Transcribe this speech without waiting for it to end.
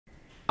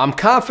I'm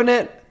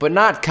confident, but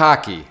not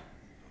cocky.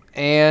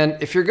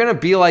 And if you're gonna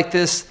be like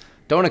this,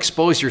 don't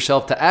expose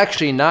yourself to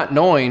actually not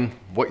knowing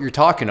what you're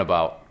talking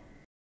about.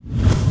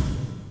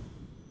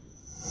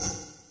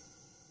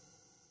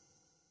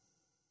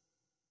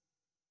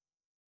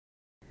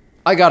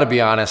 I gotta be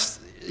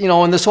honest,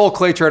 in this whole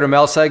Clay Trader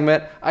Mel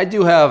segment,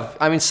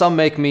 some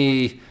make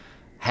me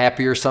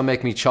happier, some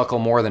make me chuckle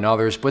more than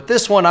others, but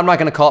this one, I'm not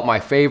gonna call it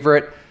my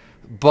favorite,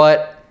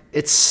 but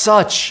it's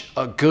such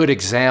a good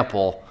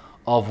example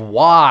of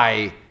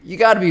why you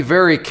got to be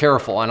very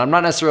careful. And I'm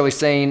not necessarily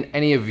saying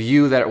any of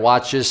you that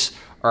watch this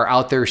are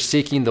out there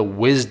seeking the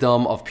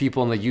wisdom of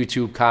people in the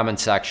YouTube comment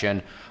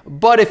section.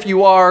 But if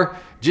you are,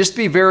 just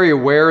be very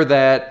aware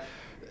that,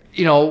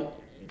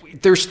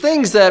 there's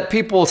things that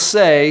people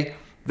say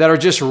that are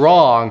just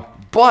wrong.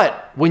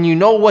 But when you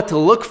know what to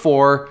look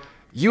for,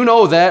 you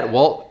know that,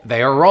 well,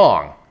 they are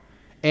wrong.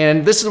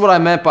 And this is what I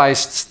meant by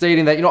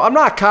stating that, I'm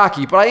not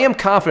cocky, but I am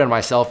confident in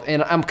myself,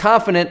 and I'm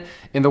confident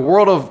in the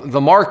world of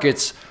the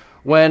markets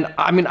when,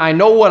 I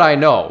know what I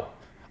know.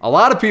 A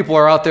lot of people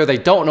are out there, they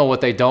don't know what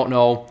they don't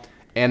know,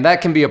 and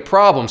that can be a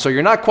problem. So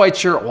you're not quite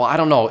sure, well, I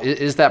don't know,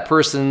 is that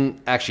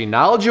person actually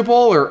knowledgeable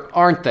or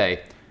aren't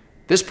they?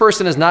 This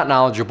person is not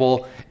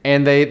knowledgeable,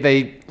 and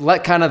they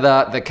let kind of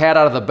the cat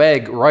out of the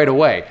bag right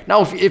away.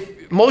 Now,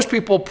 if most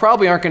people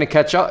probably aren't going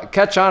to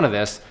catch on to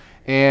this,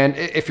 and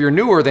if you're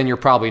newer, then you're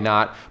probably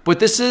not. But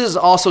this is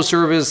also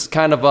serve as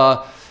kind of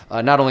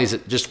a, not only is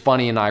it just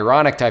funny and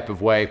ironic type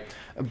of way,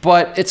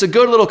 but it's a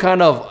good little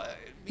kind of,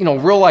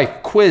 real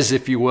life quiz,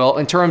 if you will,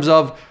 in terms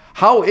of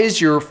how is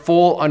your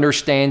full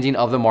understanding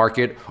of the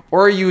market,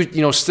 or are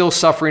you, still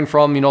suffering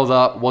from,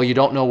 well, you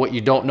don't know what you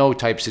don't know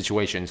type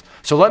situations.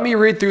 So let me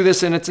read through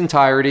this in its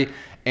entirety.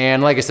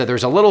 And like I said,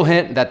 there's a little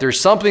hint that there's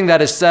something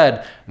that is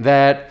said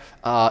that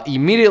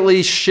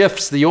immediately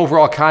shifts the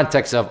overall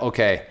context of,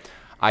 okay,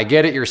 I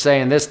get it, you're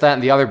saying this, that,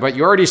 and the other, but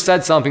you already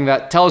said something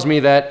that tells me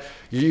that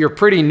you're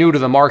pretty new to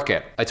the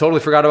market. I totally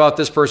forgot about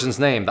this person's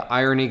name. The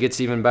irony gets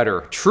even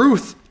better.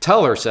 Truth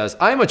Teller says,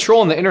 I am a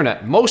troll on the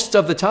internet most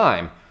of the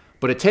time,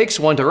 but it takes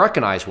one to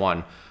recognize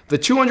one. The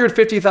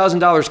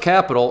 $250,000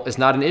 capital is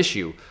not an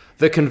issue.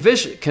 The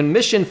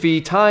commission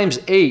fee times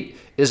 8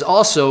 is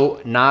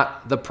also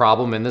not the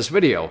problem in this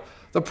video.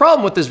 The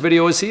problem with this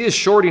video is he is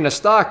shorting a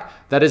stock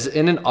that is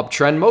in an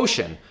uptrend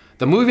motion.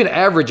 The moving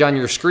average on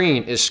your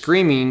screen is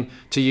screaming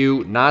to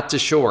you not to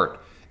short.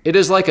 It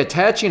is like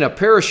attaching a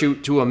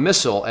parachute to a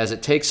missile as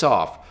it takes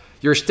off.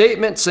 Your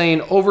statement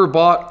saying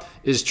overbought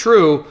is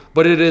true,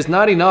 but it is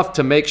not enough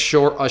to make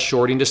a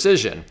shorting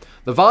decision.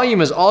 The volume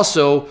is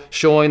also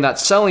showing that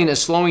selling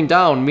is slowing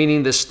down,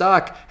 meaning the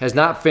stock has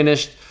not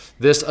finished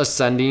this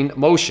ascending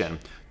motion.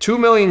 2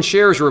 million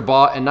shares were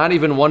bought and not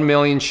even 1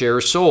 million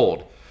shares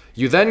sold.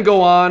 You then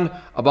go on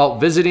about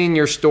visiting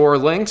your store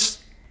links.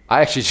 I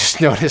actually just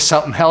noticed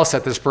something else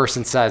that this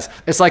person says.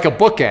 It's like a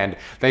bookend.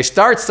 They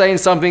start saying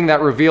something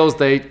that reveals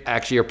they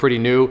actually are pretty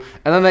new,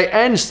 and then they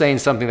end saying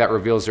something that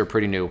reveals they're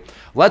pretty new.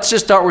 Let's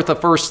just start with the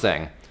first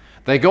thing.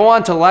 They go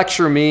on to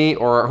lecture me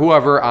or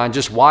whoever on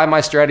just why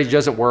my strategy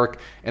doesn't work,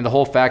 and the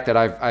whole fact that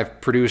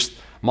I've produced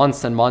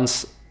months and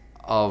months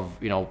of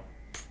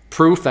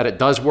proof that it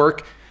does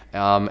work.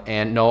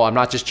 And no, I'm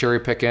not just cherry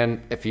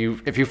picking. If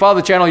you follow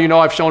the channel,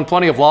 I've shown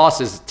plenty of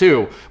losses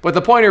too. But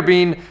the point here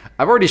being,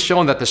 I've already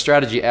shown that the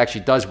strategy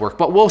actually does work,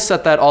 but we'll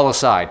set that all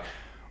aside.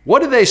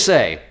 What do they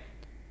say?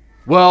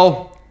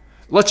 Well,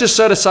 let's just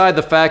set aside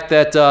the fact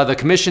that the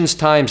commission's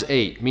times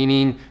 8,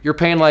 meaning you're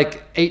paying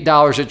like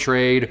 $8 a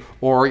trade,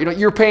 or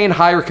you're paying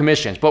higher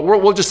commissions, but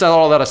we'll just set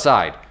all that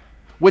aside,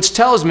 which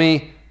tells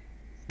me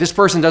this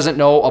person doesn't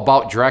know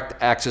about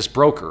direct access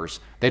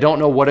brokers. They don't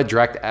know what a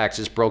direct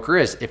access broker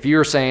is. If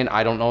you're saying,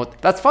 I don't know,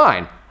 that's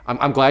fine.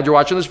 I'm glad you're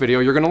watching this video.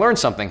 You're gonna learn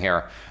something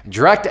here.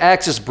 Direct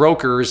access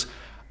brokers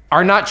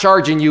are not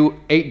charging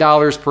you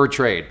 $8 per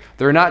trade.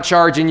 They're not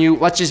charging you,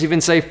 let's just even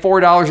say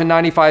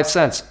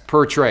 $4.95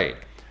 per trade.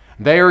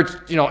 They're,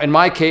 in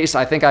my case,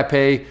 I think I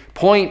pay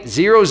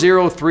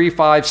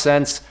 0.0035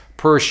 cents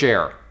per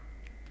share.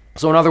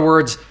 So in other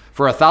words,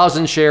 for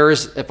 1,000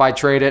 shares, if I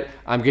trade it,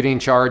 I'm getting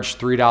charged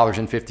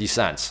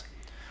 $3.50.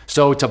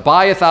 So to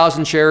buy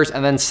 1,000 shares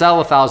and then sell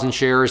 1,000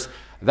 shares,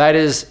 that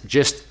is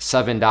just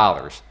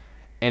 $7.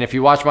 And if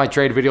you watch my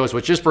trade videos,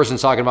 which this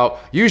person's talking about,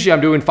 usually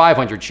I'm doing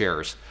 500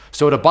 shares.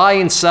 So to buy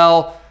and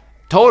sell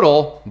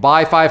total,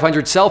 buy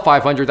 500, sell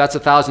 500, that's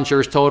 1,000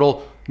 shares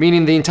total,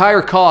 meaning the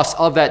entire cost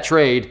of that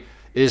trade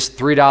is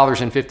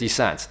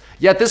 $3.50.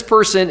 Yet this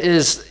person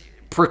is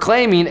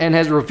proclaiming and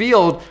has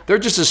revealed, they're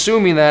just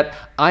assuming that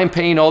I'm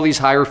paying all these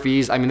higher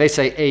fees. I mean, they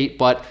say 8,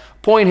 but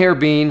point here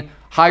being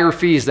higher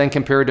fees than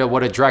compared to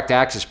what a direct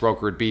access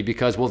broker would be,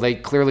 because, well, they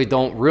clearly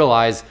don't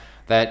realize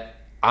that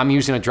I'm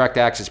using a direct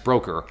access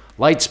broker.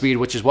 Lightspeed,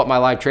 which is what my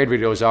live trade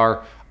videos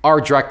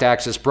are direct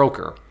access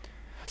broker.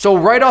 So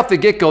right off the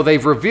get-go,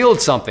 they've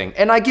revealed something,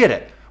 and I get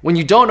it. When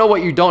you don't know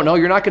what you don't know,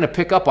 you're not going to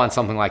pick up on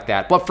something like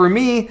that. But for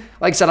me,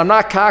 like I said, I'm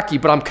not cocky,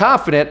 but I'm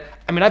confident.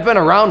 I mean, I've been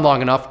around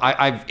long enough.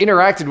 I've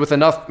interacted with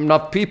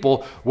enough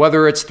people,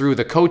 whether it's through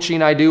the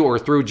coaching I do or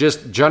through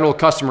just general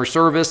customer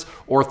service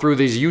or through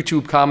these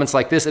YouTube comments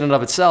like this in and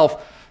of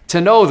itself,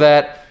 to know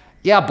that,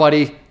 yeah,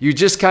 buddy, you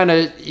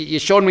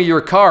showed me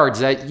your cards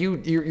that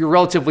you're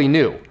relatively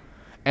new.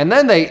 And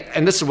then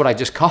and this is what I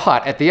just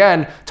caught at the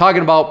end,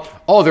 talking about,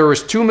 oh, there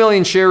was 2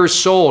 million shares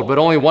sold, but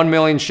only 1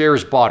 million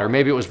shares bought, or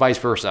maybe it was vice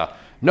versa.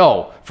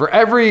 No, for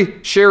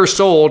every share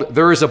sold,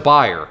 there is a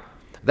buyer.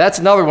 That's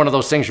another one of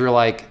those things where you're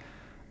like,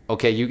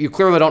 okay, you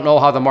clearly don't know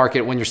how the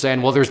market, when you're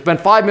saying, well, there's been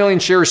 5 million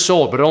shares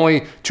sold, but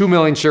only 2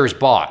 million shares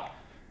bought.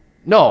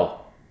 No,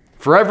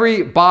 for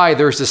every buy,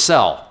 there's a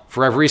sell.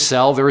 For every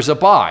sell, there is a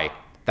buy.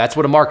 That's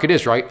what a market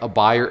is, right? A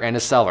buyer and a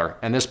seller.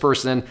 And this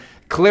person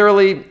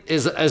clearly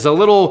is a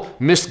little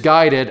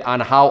misguided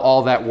on how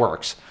all that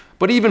works.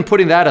 But even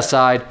putting that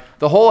aside,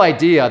 the whole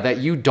idea that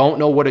you don't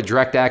know what a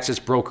direct access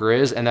broker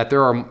is and that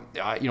there are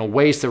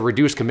ways to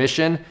reduce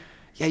commission,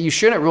 yeah, you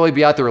shouldn't really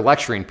be out there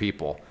lecturing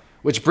people.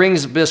 Which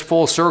brings this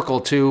full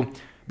circle to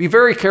be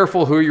very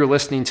careful who you're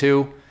listening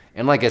to.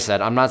 And like I said,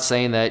 I'm not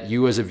saying that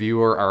you as a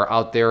viewer are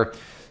out there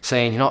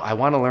saying, I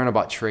want to learn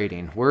about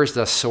trading. Where's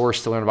the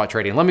source to learn about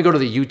trading? Let me go to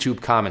the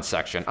YouTube comment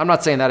section. I'm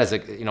not saying that as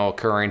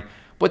occurring.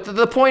 But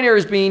the point here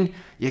is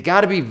you got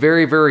to be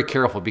very, very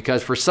careful,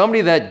 because for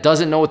somebody that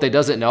doesn't know what they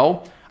doesn't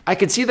know, I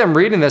could see them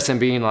reading this and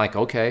being like,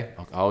 okay,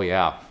 oh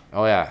yeah.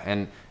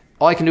 And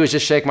all I can do is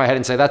just shake my head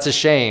and say, that's a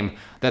shame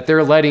that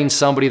they're letting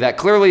somebody that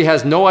clearly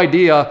has no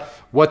idea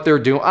what they're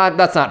doing.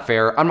 That's not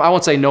fair. I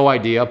won't say no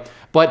idea,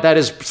 but that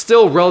is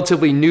still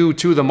relatively new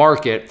to the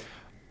market,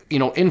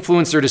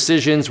 influence their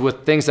decisions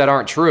with things that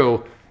aren't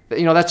true.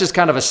 That's just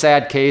kind of a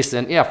sad case,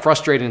 and yeah,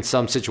 frustrating in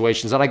some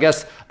situations. And I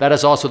guess that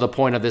is also the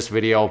point of this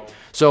video.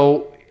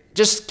 So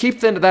just keep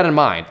that in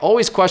mind.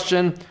 Always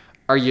question,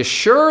 are you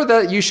sure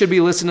that you should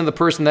be listening to the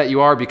person that you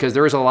are? Because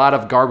there is a lot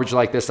of garbage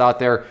like this out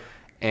there,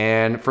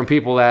 and from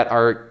people that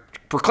are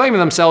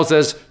proclaiming themselves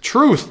as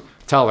truth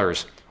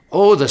tellers.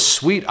 Oh, the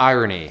sweet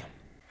irony.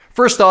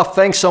 First off,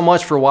 thanks so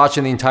much for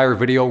watching the entire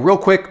video. Real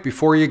quick,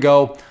 before you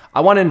go, I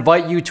want to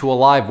invite you to a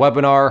live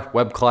webinar,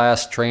 web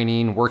class,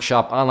 training,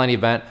 workshop, online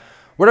event,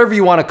 whatever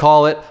you want to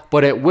call it,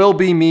 but it will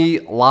be me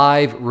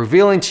live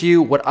revealing to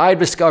you what I've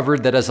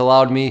discovered that has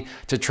allowed me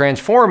to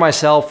transform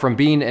myself from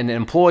being an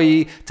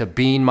employee to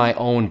being my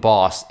own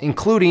boss,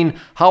 including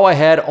how I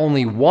had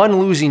only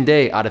one losing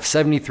day out of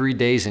 73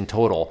 days in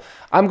total.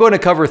 I'm going to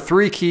cover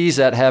 3 keys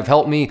that have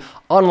helped me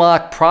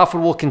unlock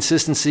profitable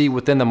consistency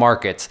within the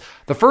markets.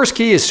 The first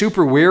key is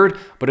super weird,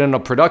 but in a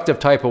productive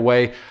type of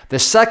way. The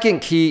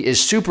second key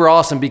is super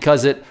awesome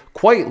because it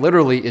quite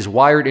literally is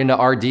wired into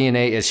our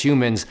DNA as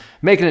humans,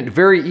 making it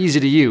very easy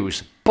to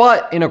use.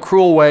 But in a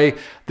cruel way,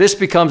 this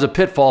becomes a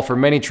pitfall for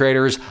many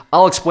traders.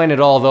 I'll explain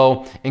it all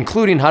though,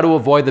 including how to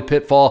avoid the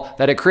pitfall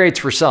that it creates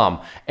for some.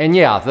 And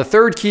yeah, the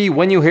third key,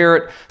 when you hear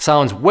it,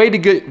 sounds way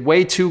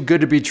too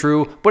good to be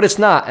true, but it's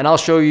not, and I'll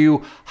show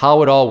you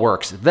how it all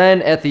works.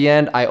 Then at the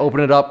end, I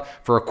open it up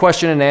for a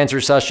question and answer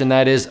session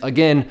that is,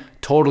 again,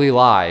 totally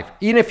live.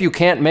 Even if you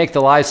can't make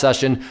the live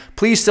session,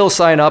 please still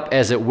sign up,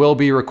 as it will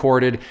be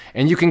recorded,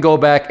 and you can go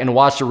back and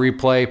watch the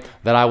replay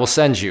that I will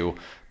send you.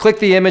 Click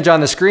the image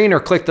on the screen or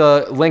click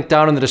the link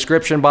down in the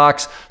description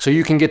box so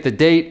you can get the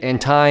date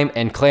and time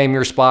and claim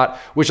your spot,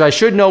 which I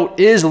should note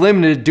is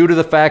limited due to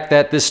the fact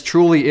that this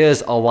truly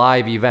is a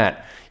live event.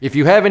 If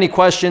you have any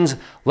questions,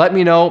 let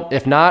me know.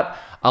 If not,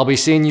 I'll be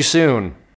seeing you soon.